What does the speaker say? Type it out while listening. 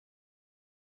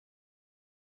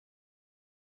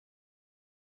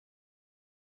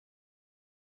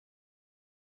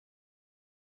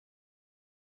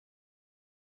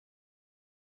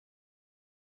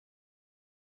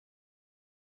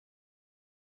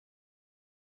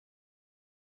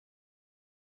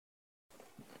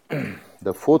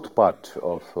the fourth part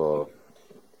of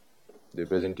the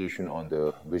presentation on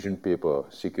the vision paper,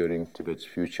 Securing Tibet's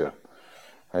Future,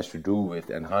 has to do with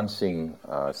enhancing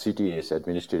CTA's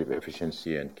administrative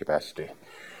efficiency and capacity.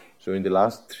 So in the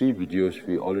last 3 videos,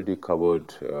 we already covered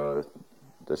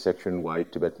the section Why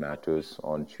Tibet Matters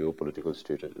on geopolitical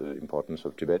status, importance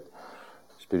of Tibet,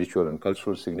 spiritual and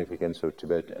cultural significance of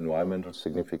Tibet, environmental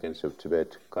significance of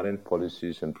Tibet, current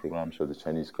policies and programs of the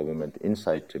Chinese government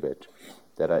inside Tibet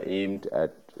that are aimed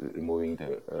at removing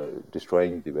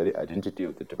destroying the very identity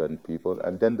of the Tibetan people,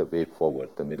 and then the way forward,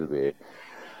 the middle way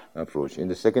approach. In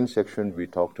the second section, we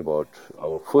talked about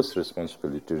our first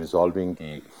responsibility, resolving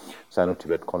the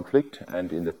Sino-Tibet conflict,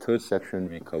 and in the third section,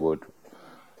 we covered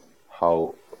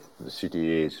how the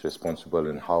CTA is responsible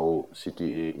and how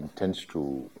CTA intends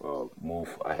to move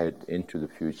ahead into the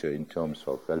future in terms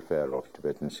of welfare of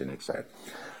Tibetans in exile.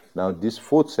 Now, this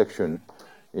fourth section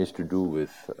is to do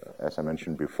with, as I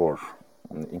mentioned before,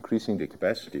 increasing the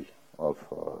capacity of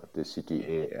the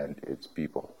CTA and its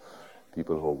people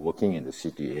who are working in the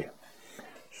CTA.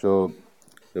 So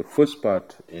the first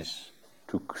part is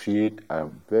to create a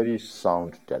very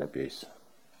sound database.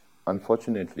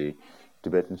 Unfortunately,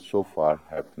 Tibetans so far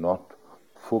have not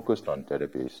focused on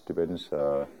database. Tibetans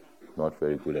are not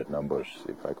very good at numbers,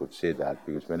 if I could say that,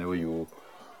 because whenever you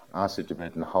ask a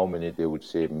Tibetan how many, they would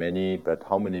say many, but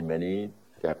how many,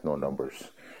 they have no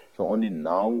numbers. So only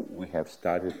now we have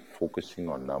started focusing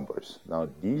on numbers. Now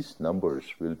these numbers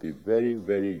will be very,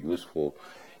 very useful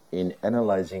in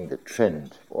analyzing the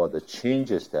trend or the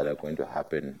changes that are going to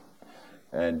happen.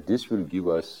 And this will give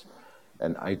us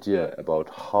an idea about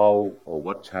how or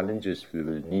what challenges we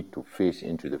will need to face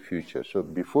into the future. So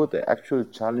before the actual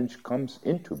challenge comes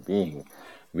into being,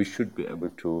 we should be able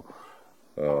to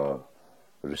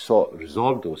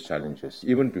resolve those challenges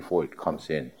even before it comes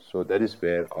in. So that is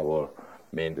where our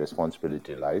main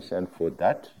responsibility lies, and for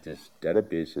that, this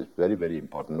database is very, very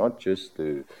important, not just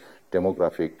the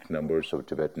demographic numbers of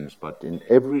Tibetans, but in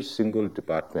every single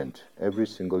department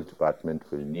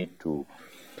will need to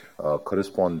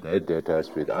correspond their data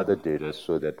with other data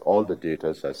so that all the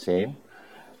data are same,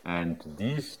 and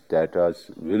these data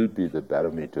will be the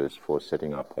barometers for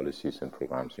setting up policies and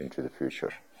programs into the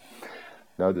future.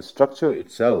 Now, the structure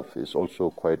itself is also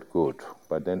quite good,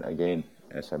 but then again,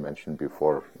 as I mentioned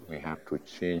before, we have to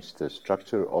change the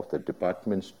structure of the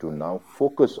departments to now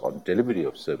focus on delivery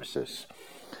of services,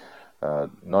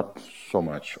 not so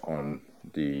much on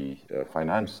the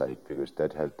finance side, because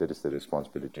that is the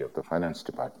responsibility of the finance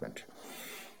department.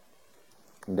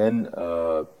 Then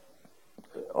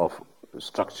of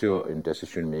structure in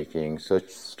decision making, such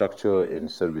structure in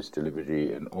service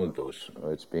delivery, and all those,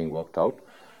 it's being worked out.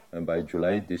 And by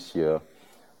July this year,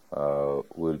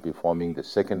 we'll be forming the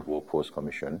second workforce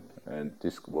commission, and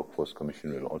this workforce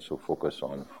commission will also focus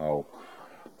on how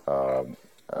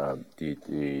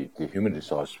the human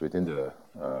resource within the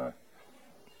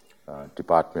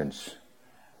departments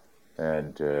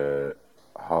and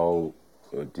how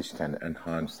this can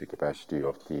enhance the capacity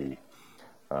of the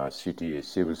CTA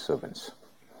civil servants.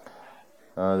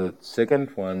 The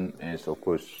second one is, of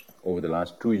course, over the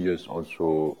last 2 years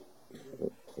also,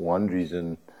 one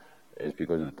reason is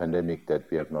because of the pandemic that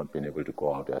we have not been able to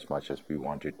go out as much as we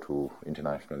wanted to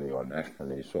internationally or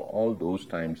nationally. So all those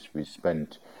times we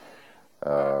spent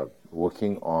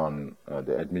working on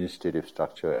the administrative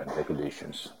structure and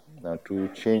regulations. Now, to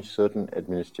change certain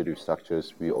administrative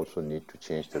structures, we also need to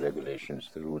change the regulations,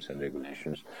 the rules and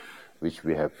regulations, which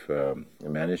we have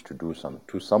managed to do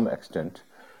to some extent,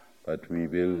 but we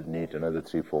will need another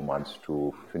 3-4 months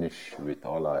to finish with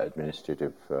all our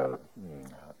administrative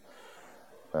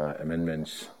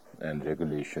amendments and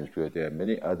regulations, because there are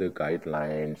many other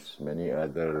guidelines, many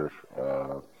other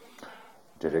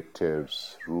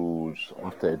directives, rules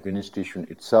of the administration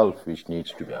itself, which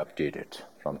needs to be updated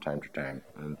from time to time.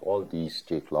 And all these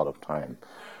take a lot of time.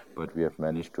 But we have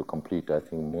managed to complete, I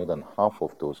think, more than half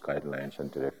of those guidelines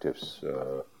and directives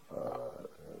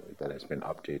that has been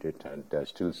updated. And there are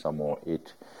still some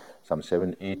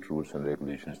 7, 8 rules and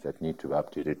regulations that need to be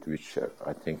updated, which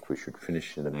I think we should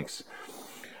finish in the next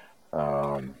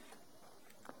 3-4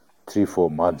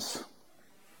 months.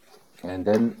 And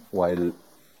then while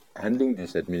handling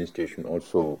this administration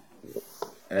also,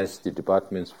 as the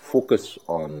departments focus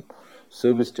on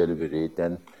service delivery,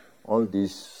 then all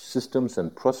these systems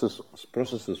and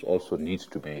processes also needs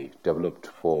to be developed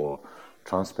for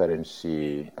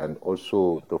transparency, and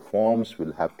also the forms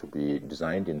will have to be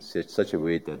designed in such a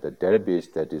way that the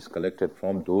database that is collected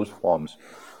from those forms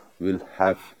will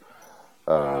have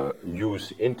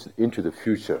use into the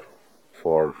future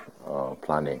for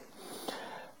planning.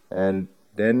 And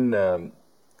then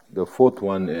the fourth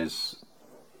one is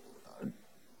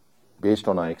based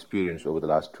on our experience over the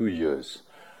last 2 years.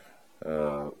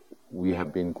 We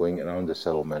have been going around the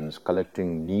settlements,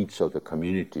 collecting needs of the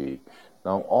community.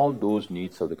 Now, all those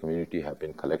needs of the community have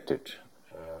been collected.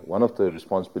 One of the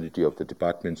responsibility of the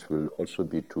departments will also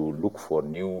be to look for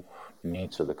new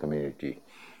needs of the community,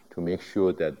 to make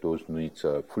sure that those needs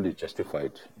are fully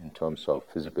justified in terms of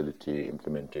feasibility,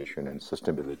 implementation, and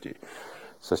sustainability.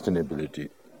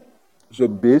 So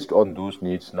based on those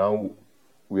needs, now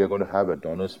we are going to have a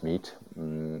donors meet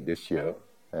this year,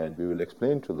 and we will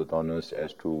explain to the donors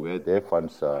as to where their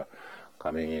funds are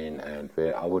coming in and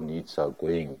where our needs are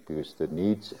going, because the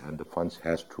needs and the funds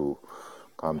has to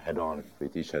come head on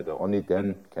with each other. Only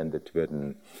then can the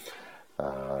Tibetan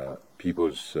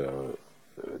people's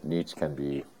needs can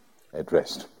be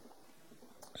addressed.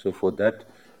 So for that,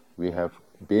 we have,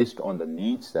 based on the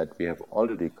needs that we have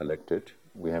already collected,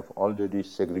 we have already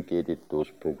segregated those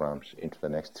programs into the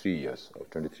next 3 years of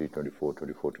 23, 24,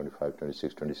 24, 25,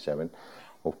 26, 27.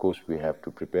 Of course, we have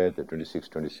to prepare the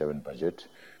 26-27 budget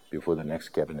before the next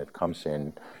cabinet comes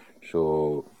in.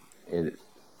 So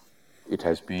it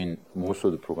has been, most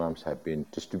of the programs have been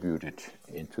distributed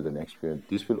into the next year.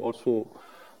 This will also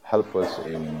help us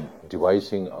in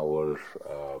devising our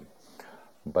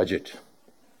budget.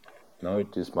 Now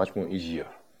it is much more easier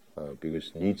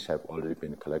because needs have already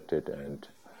been collected and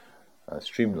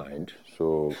streamlined.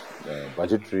 So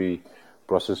budgetary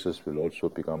processes will also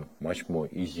become much more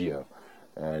easier,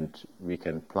 and we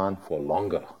can plan for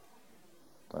longer.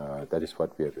 That is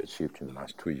what we have achieved in the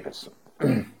last 2 years.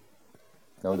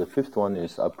 Now the fifth one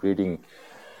is upgrading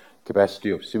capacity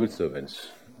of civil servants.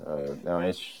 Now,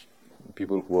 as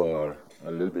people who are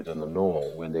a little bit on the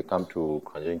know, when they come to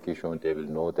Kashag, they will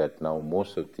know that now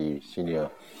most of the senior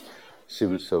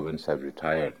civil servants have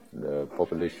retired. The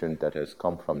population that has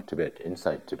come from Tibet,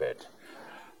 inside Tibet,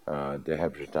 they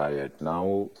have retired.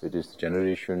 Now it is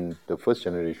the first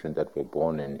generation that were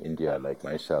born in India, like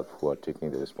myself, who are taking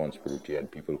the responsibility,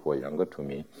 and people who are younger to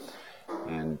me.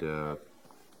 And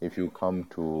if you come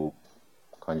to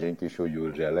Kashag, you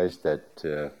will realize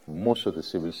that most of the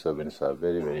civil servants are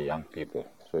very, very young people.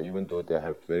 So even though they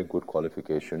have very good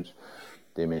qualifications,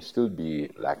 they may still be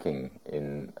lacking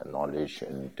in knowledge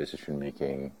and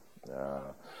decision-making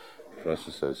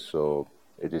processes. So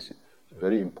it is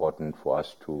very important for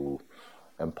us to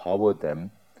empower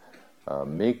them,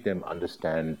 make them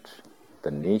understand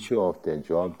the nature of their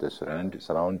job, the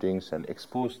surroundings, and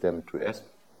expose them to as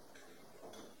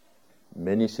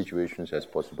many situations as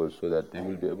possible so that they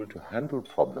will be able to handle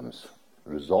problems,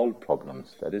 resolve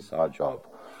problems. That is our job.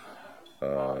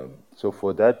 So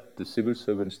for that, the civil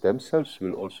servants themselves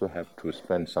will also have to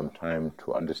spend some time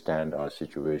to understand our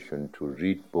situation, to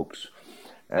read books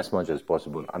as much as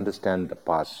possible, understand the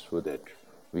past so that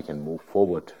we can move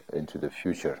forward into the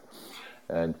future.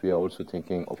 And we are also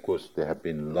thinking, of course, there have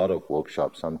been a lot of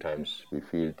workshops. Sometimes we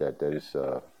feel that there is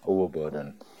an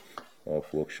overburden of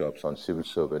workshops on civil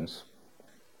servants,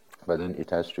 but then it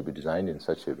has to be designed in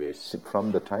such a way,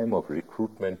 from the time of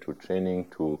recruitment to training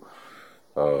to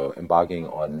embarking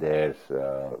on their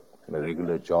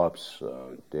regular jobs,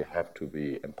 they have to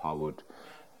be empowered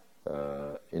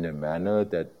in a manner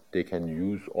that they can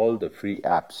use all the free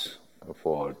apps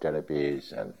for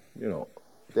database, and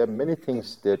there are many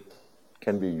things that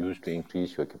can be used to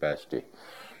increase your capacity.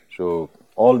 So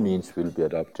all means will be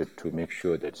adopted to make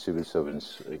sure that civil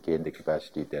servants gain the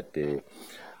capacity that they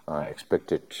are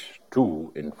expected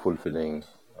to in fulfilling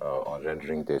or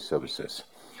rendering their services.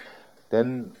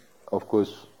 Then, of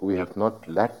course, we have not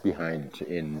lagged behind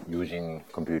in using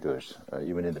computers.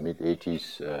 Even in the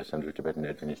mid-80s, Central Tibetan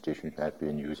administration had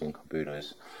been using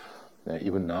computers.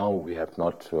 Even now, we have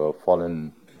not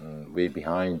fallen way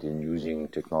behind in using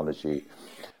technology.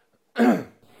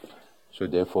 So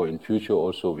therefore, in future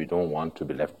also, we don't want to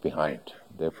be left behind.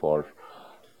 Therefore,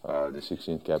 the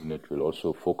 16th Cabinet will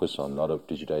also focus on a lot of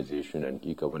digitization and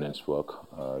e-governance work.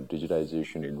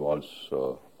 Digitization involves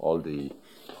all the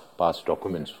past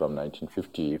documents from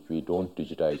 1950. If we don't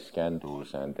digitize, scan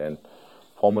those, and then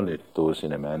formulate those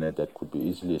in a manner that could be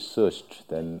easily searched,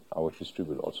 then our history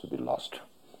will also be lost.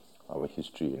 Our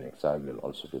history in exile will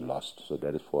also be lost. So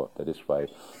that is why,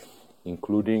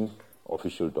 including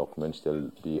official documents, there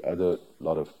will be a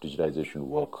lot of digitization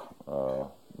work.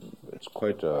 It's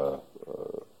quite a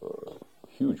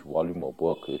huge volume of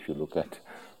work if you look at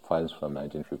files from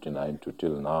 1959 to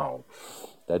till now.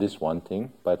 That is one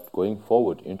thing, but going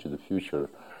forward into the future,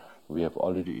 we have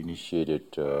already initiated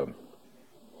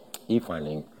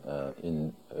e-filing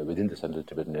within the Central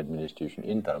Tibetan Administration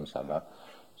in Dharamsala.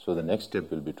 So the next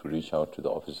step will be to reach out to the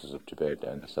officers of Tibet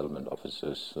and the settlement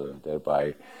officers,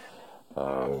 thereby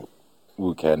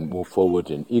we can move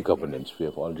forward in e-governance. We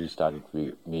have already started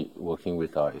working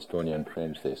with our Estonian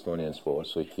friends. The Estonians were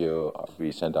also here.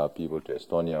 We sent our people to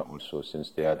Estonia also,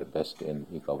 since they are the best in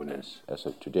e-governance as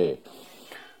of today.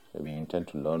 We intend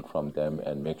to learn from them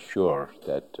and make sure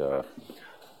that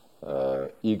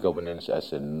e-governance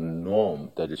as a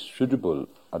norm that is suitable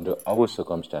under our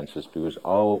circumstances, because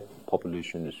our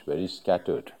population is very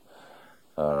scattered,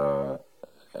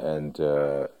 and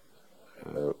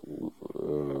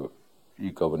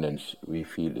e-governance, we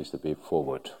feel, is the way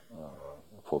forward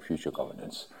for future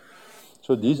governance.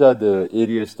 So these are the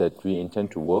areas that we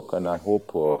intend to work, and I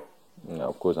hope,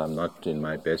 of course, I'm not in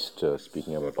my best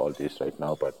speaking about all this right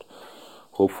now, but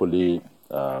hopefully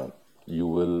you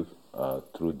will,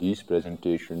 through these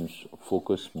presentations,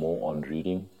 focus more on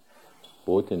reading,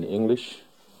 both in English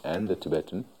and the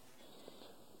Tibetan.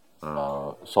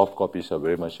 Soft copies are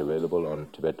very much available on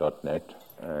tibet.net,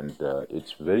 and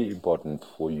it's very important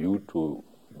for you to,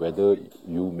 whether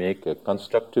you make a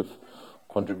constructive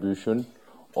contribution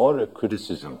or a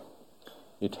criticism,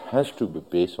 it has to be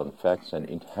based on facts, and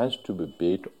it has to be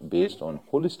based on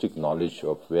holistic knowledge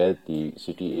of where the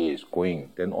CTA is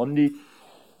going. Then only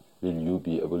will you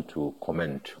be able to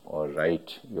comment or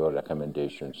write your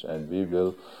recommendations, and we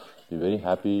will be very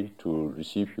happy to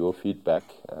receive your feedback,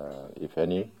 if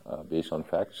any, based on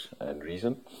facts and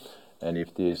reason. And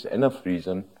if there is enough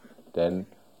reason, then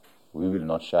we will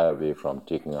not shy away from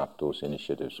taking up those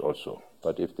initiatives also.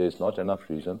 But if there is not enough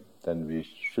reason, then we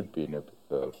should be in a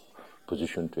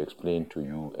position to explain to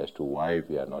you as to why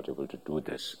we are not able to do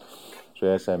this. So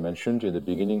as I mentioned in the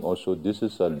beginning also, this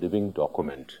is a living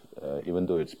document. Even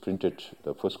though it's printed,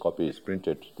 the first copy is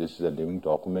printed, this is a living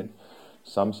document.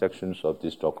 Some sections of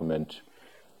this document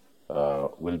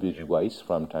will be revised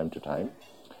from time to time,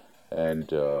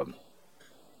 and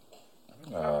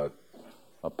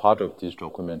a part of this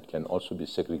document can also be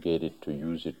segregated to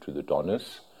use it to the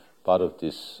donors. Part of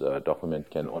this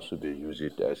document can also be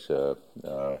used as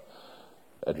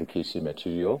advocacy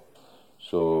material.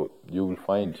 So you will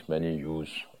find many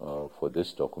use for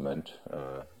this document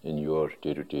in your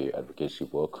day-to-day advocacy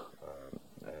work,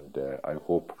 and I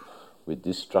hope with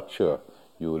this structure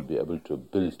you will be able to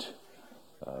build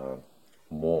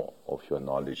more of your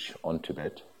knowledge on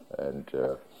Tibet. And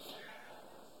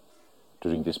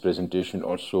during this presentation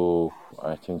also,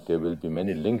 I think there will be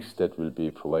many links that will be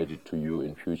provided to you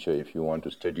in future if you want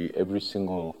to study every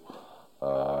single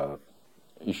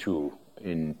issue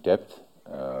in depth.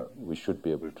 We should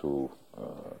be able to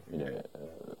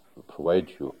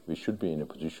provide you, we should be in a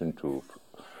position to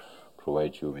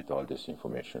provide you with all this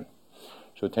information.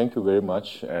 So thank you very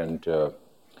much, and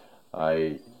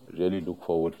I really look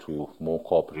forward to more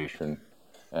cooperation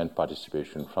and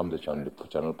participation from the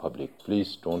general public.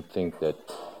 Please don't think that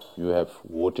you have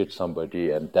voted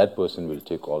somebody and that person will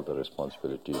take all the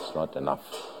responsibility. It's not enough.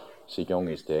 Sikyong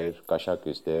is there, Kashag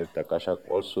is there. The Kashag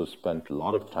also spent a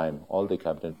lot of time, all the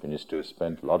cabinet ministers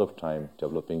spent a lot of time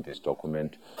developing this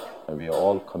document, and we are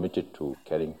all committed to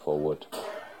carrying forward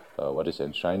what is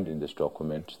enshrined in this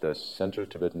document. The Central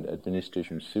Tibetan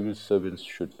Administration civil servants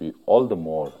should be all the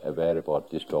more aware about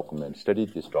this document, study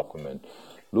this document,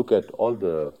 look at all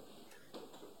the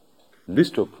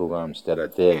list of programs that are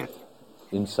there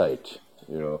inside,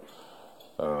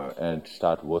 and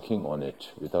start working on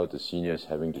it without the seniors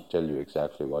having to tell you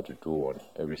exactly what to do on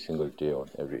every single day, on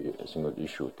every single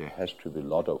issue. There has to be a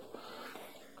lot of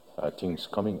things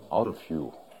coming out of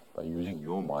you by using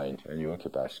your mind and your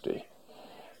capacity.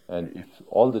 And if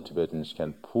all the Tibetans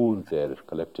can pool their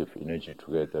collective energy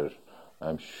together,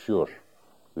 I'm sure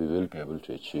we will be able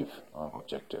to achieve our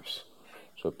objectives.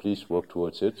 So please work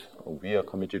towards it. We are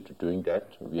committed to doing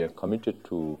that. We are committed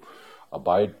to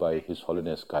abide by His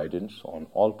Holiness guidance on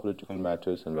all political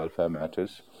matters and welfare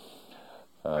matters.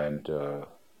 And it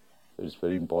is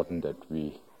very important that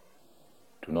we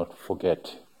do not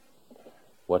forget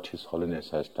what His Holiness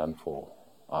has done for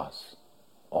us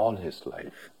all his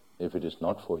life. If it is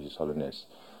not for His Holiness,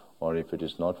 or if it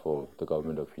is not for the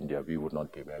government of India, we would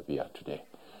not be where we are today.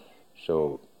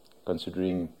 So,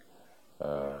 considering,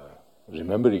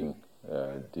 remembering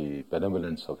the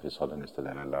benevolence of His Holiness the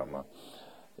Dalai Lama,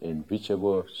 in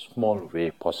whichever small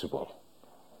way possible,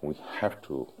 we have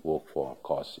to work for our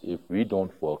cause. If we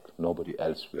don't work, nobody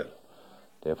else will.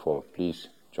 Therefore, please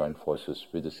join forces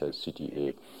with the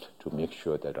CTA to make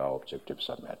sure that our objectives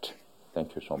are met.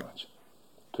 Thank you so much.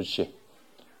 Tutshe.